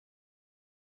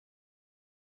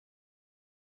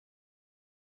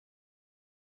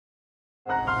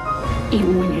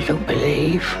Even when you don't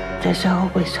believe, there's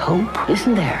always hope,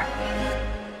 isn't there?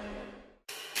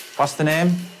 What's the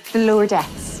name? The Lower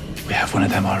Decks. We have one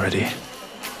of them already.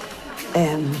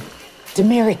 The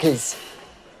Miracles.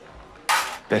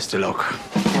 Best of luck.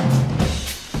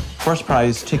 First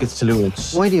prize, tickets to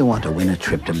Lourdes. Why do you want to win a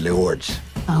trip to Lourdes?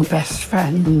 Our best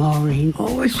friend, Maureen,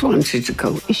 always wanted to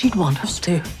go. She'd want us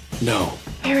to. No.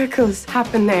 Miracles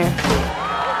happen there.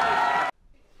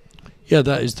 Yeah,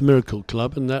 that is The Miracle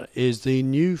Club, and that is the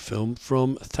new film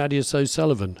from Thaddeus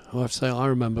O'Sullivan, who I have to say I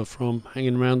remember from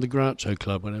hanging around the Groucho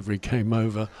Club whenever he came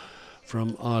over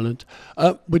from Ireland.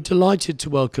 We're delighted to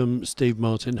welcome Steve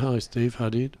Martin. Hi, Steve. How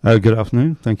do you? Good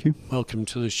afternoon. Thank you. Welcome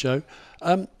to the show.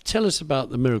 Tell us about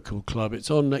The Miracle Club. It's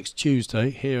on next Tuesday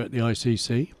here at the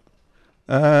ICC.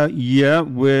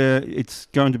 It's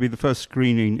going to be the first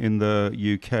screening in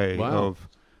the UK of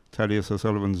Thaddeus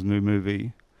O'Sullivan's new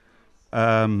movie.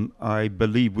 I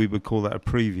believe we would call that a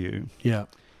preview. Yeah.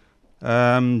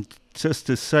 Just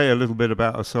to say a little bit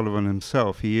about O'Sullivan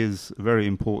himself, he is a very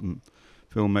important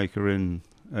filmmaker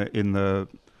in the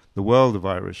world of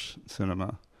Irish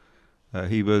cinema.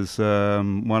 He was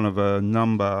one of a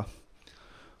number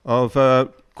of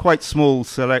quite small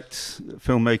select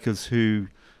filmmakers who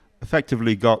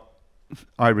effectively got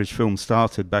Irish film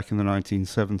started back in the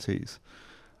 1970s.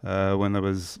 When there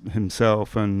was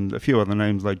himself and a few other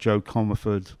names like Joe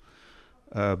Comerford,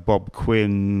 Bob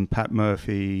Quinn, Pat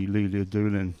Murphy, Lelia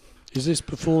Doolin. Is this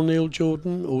before Neil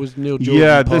Jordan, or was Neil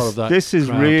Jordan part of that? This is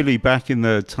crowd? really back in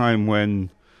the time when,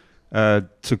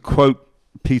 to quote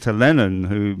Peter Lennon,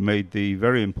 who made the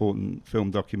very important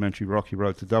film documentary Rocky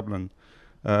Road to Dublin,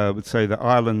 would say that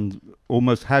Ireland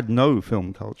almost had no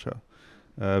film culture,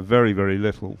 very, very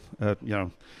little.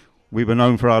 We were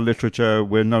known for our literature,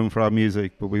 we're known for our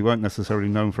music, but we weren't necessarily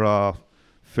known for our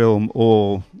film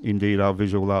or indeed our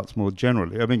visual arts more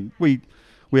generally. I mean, we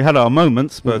had our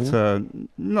moments, but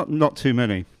not too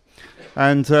many.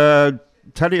 And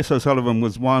Thaddeus O'Sullivan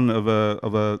was one of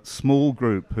a small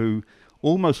group who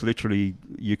almost literally,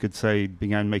 you could say,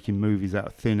 began making movies out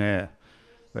of thin air.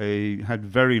 They had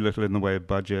very little in the way of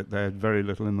budget, they had very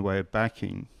little in the way of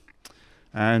backing.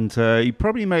 And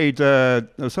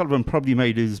O'Sullivan probably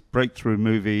made his breakthrough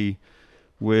movie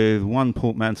with one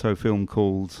portmanteau film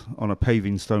called On a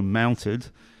Paving Stone Mounted,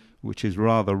 which is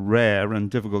rather rare and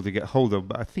difficult to get hold of,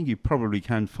 but I think you probably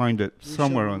can find it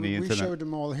somewhere on the internet. We showed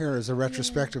them all here as a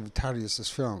retrospective of Thaddeus's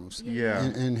films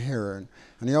in here.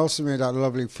 And he also made that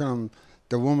lovely film,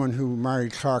 The Woman Who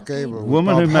Married Clark Gable.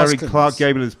 Woman Who Married Clark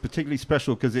Gable is particularly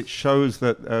special because it shows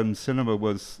that cinema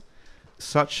was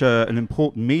such an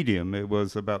important medium. It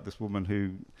was about this woman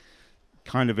who,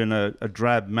 kind of in a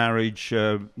drab marriage,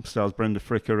 stars Brenda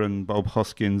Fricker and Bob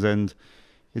Hoskins, and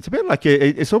it's a bit like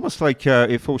it's almost like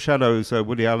it foreshadows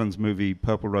Woody Allen's movie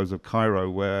Purple Rose of Cairo,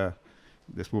 where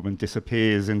this woman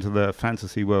disappears into the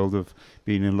fantasy world of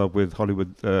being in love with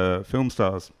Hollywood film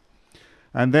stars.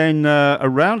 And then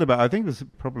around about, I think it was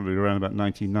probably around about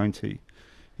 1990,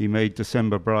 he made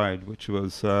December Bride, which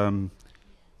was an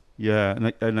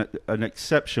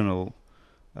exceptional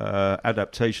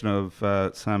adaptation of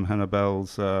Sam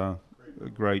Hannibal's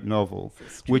great novel,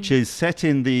 which is set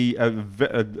in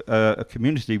a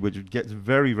community which gets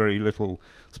very, very little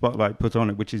spotlight put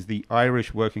on it, which is the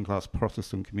Irish working class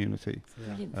Protestant community.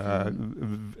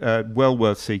 Well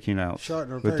worth seeking out.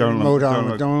 With Donald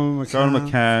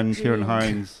McCann, Ciarán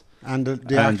Hinds, and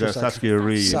Saskia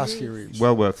Reid.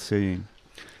 Well worth seeing.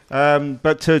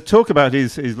 But to talk about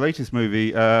his latest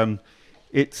movie,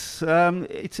 it's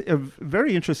a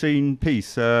very interesting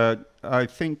piece. I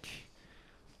think,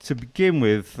 to begin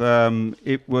with,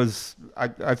 it was,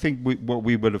 I think what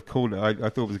we would have called it, I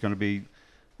thought it was going to be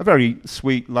a very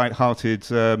sweet, light-hearted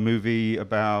movie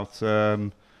about a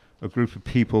group of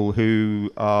people who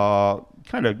are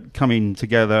kind of coming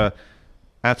together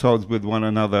at odds with one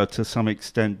another to some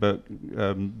extent, but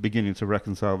beginning to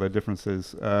reconcile their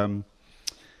differences.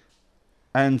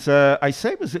 And I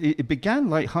say it began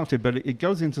light-hearted, but it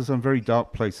goes into some very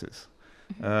dark places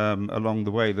along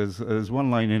the way. There's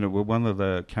one line in it where one of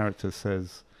the characters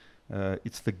says,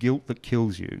 "It's the guilt that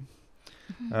kills you."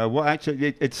 Well,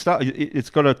 actually, it's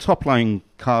got a top-line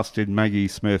cast in Maggie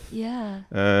Smith,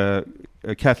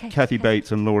 Kathy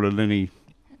Bates, and Laura Linney.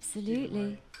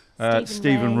 Absolutely.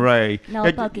 Stephen Rea.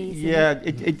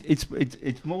 It's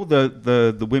more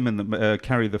the women that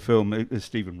carry the film.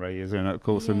 Stephen Rea is in it, of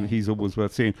course, and he's always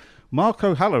worth seeing. Mark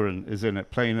O'Halloran is in it,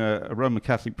 playing a Roman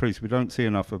Catholic priest. We don't see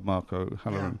enough of Mark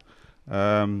O'Halloran.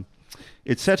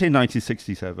 It's set in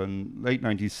 1967, late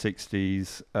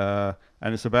 1960s,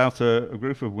 and it's about a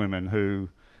group of women who,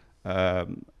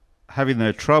 having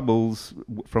their troubles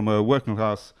from a working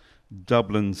class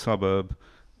Dublin suburb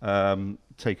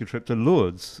take a trip to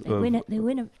Lourdes. They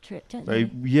win a trip, don't they?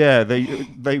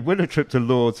 They win a trip to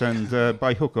Lourdes, and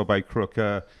by hook or by crook,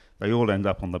 they all end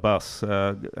up on the bus,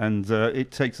 and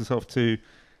it takes us off to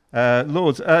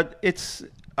Lourdes.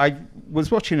 I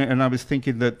was watching it, and I was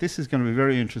thinking that this is going to be a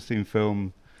very interesting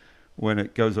film when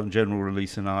it goes on general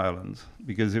release in Ireland,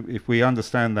 because if we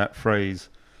understand that phrase,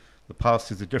 the past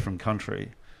is a different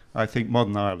country, I think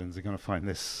modern Irelanders are going to find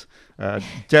this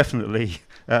definitely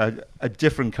a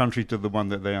different country to the one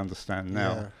that they understand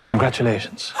now. Yeah.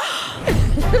 Congratulations.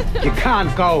 You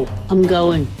can't go. I'm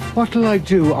going. What'll I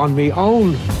do on me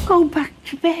own? Go back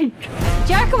to bed.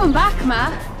 You're coming back,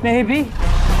 Ma. Maybe.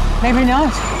 Maybe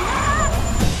not.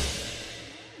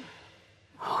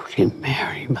 Holy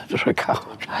Mary, Mother of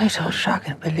God. I thought I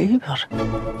could believe it.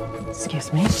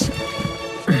 Excuse me.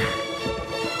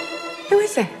 Who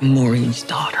is it? Maureen's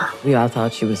daughter. We all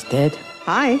thought she was dead.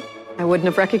 Hi. I wouldn't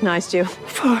have recognized you.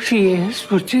 40 years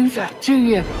would do that, do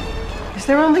you? Is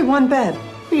there only one bed?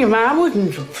 Your ma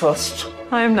wouldn't have fussed.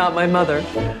 I am not my mother.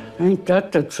 Ain't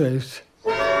that the truth?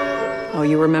 Oh,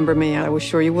 you remember me. I was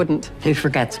sure you wouldn't. Who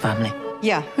forgets family?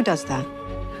 Yeah, who does that?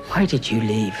 Why did you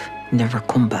leave? Never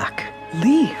come back?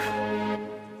 Leave?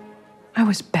 I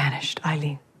was banished,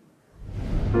 Eileen.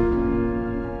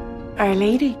 Our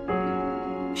Lady.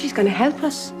 She's going to help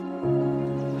us.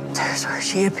 There's where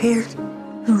she appeared.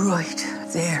 Right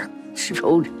there. She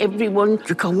told everyone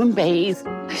to come and bathe.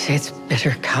 I say it's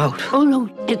bitter cow. Oh, no,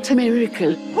 it's a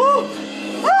miracle.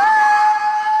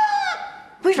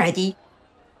 We ready?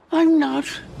 I'm not.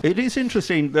 It is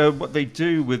interesting what they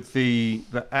do with the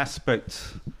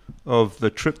aspect of the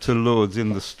trip to Lourdes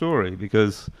in the story,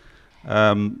 because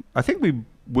I think we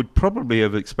would probably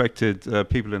have expected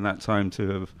people in that time to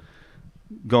have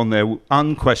gone there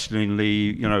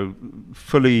unquestioningly,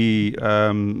 fully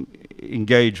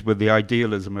engaged with the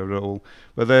idealism of it all.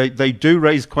 But they do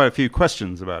raise quite a few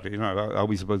questions about it. Are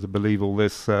we supposed to believe all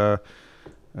this? One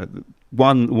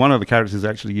of the characters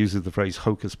actually uses the phrase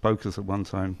hocus pocus at one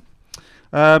time.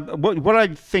 What I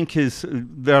think is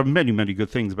there are many, many good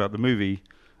things about the movie,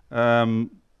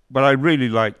 but I really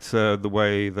liked the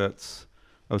way that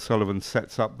O'Sullivan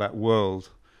sets up that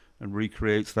world and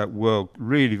recreates that world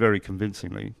really very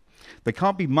convincingly. There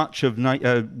can't be much of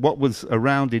what was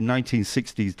around in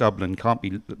 1960s Dublin, can't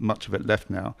be much of it left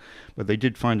now, but they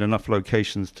did find enough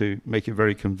locations to make it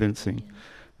very convincing.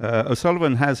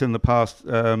 O'Sullivan has in the past,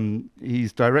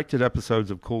 he's directed episodes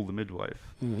of Call the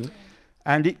Midwife. Mm-hmm.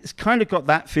 And it's kind of got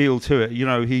that feel to it.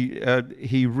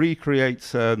 He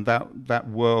recreates that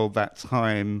world, that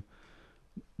time,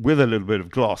 with a little bit of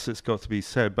gloss, it's got to be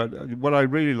said. But what I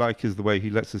really like is the way he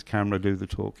lets his camera do the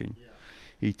talking. Yeah.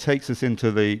 He takes us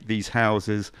into these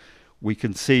houses. We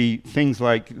can see things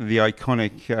like the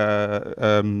iconic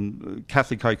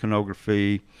Catholic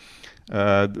iconography,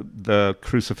 the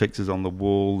crucifixes on the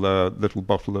wall, the little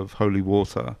bottle of holy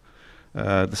water,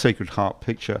 the Sacred Heart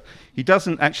picture. He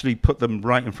doesn't actually put them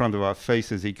right in front of our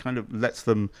faces. He kind of lets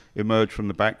them emerge from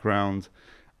the background.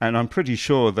 And I'm pretty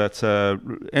sure that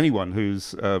anyone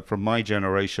who's from my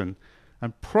generation,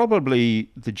 and probably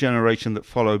the generation that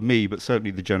followed me, but certainly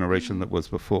the generation that was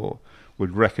before,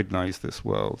 would recognize this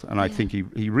world. And I think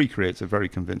he recreates it very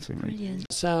convincingly.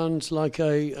 Brilliant. Sounds like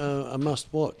a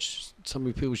must-watch.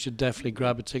 Some people should definitely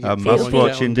grab a ticket. A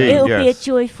must-watch indeed, It'll be a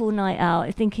joyful night out.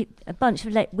 I think a bunch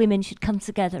of women should come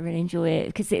together and enjoy it,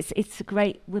 because it's a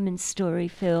great women's story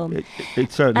film.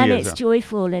 It certainly is. And it's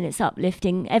joyful and it's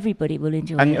uplifting. Everybody will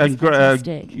enjoy it. And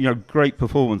great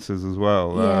performances as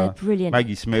well. Yeah, brilliant.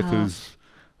 Maggie Smith, who's...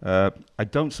 I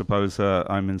don't suppose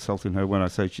I'm insulting her when I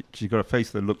say she's got a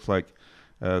face that looks like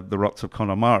the rocks of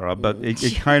Connemara, but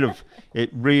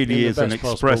it really is an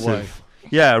expressive...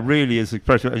 Yeah, it really is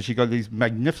expressive, and she's got these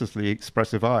magnificently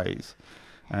expressive eyes,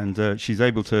 and she's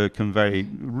able to convey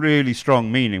really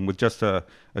strong meaning with just a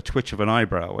twitch of an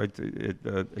eyebrow.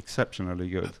 Exceptionally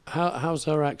good. How's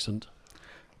her accent?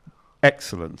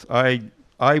 Excellent. I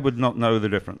would not know the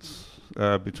difference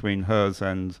between hers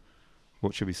and,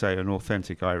 what should we say, an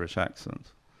authentic Irish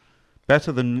accent.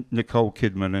 Better than Nicole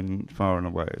Kidman in Far and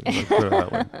Away. Let's put it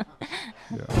that way.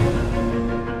 Yeah.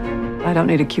 I don't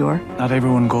need a cure. Not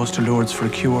everyone goes to Lourdes for a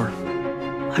cure.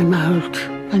 I'm out,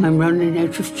 and I'm running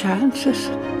out of chances.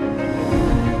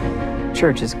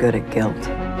 Church is good at guilt.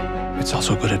 It's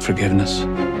also good at forgiveness.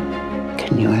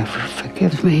 Can you ever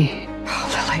forgive me? Oh,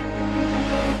 Lily.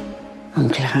 I'm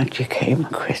glad you came,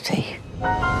 Chrissy.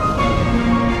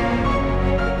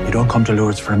 You don't come to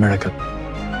Lourdes for a miracle.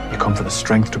 You come for the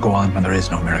strength to go on when there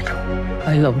is no miracle.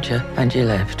 I loved you, and you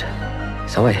left.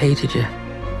 So I hated you.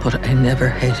 But I never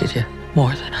hated you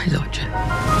more than I loved you.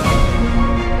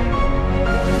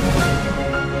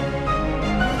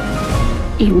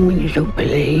 Even when you don't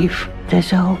believe,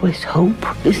 there's always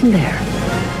hope, isn't there?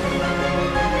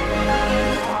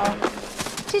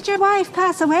 Did your wife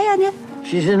pass away on you?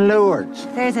 She's in Lourdes.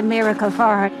 There's a miracle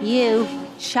for her. You,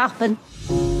 shopping.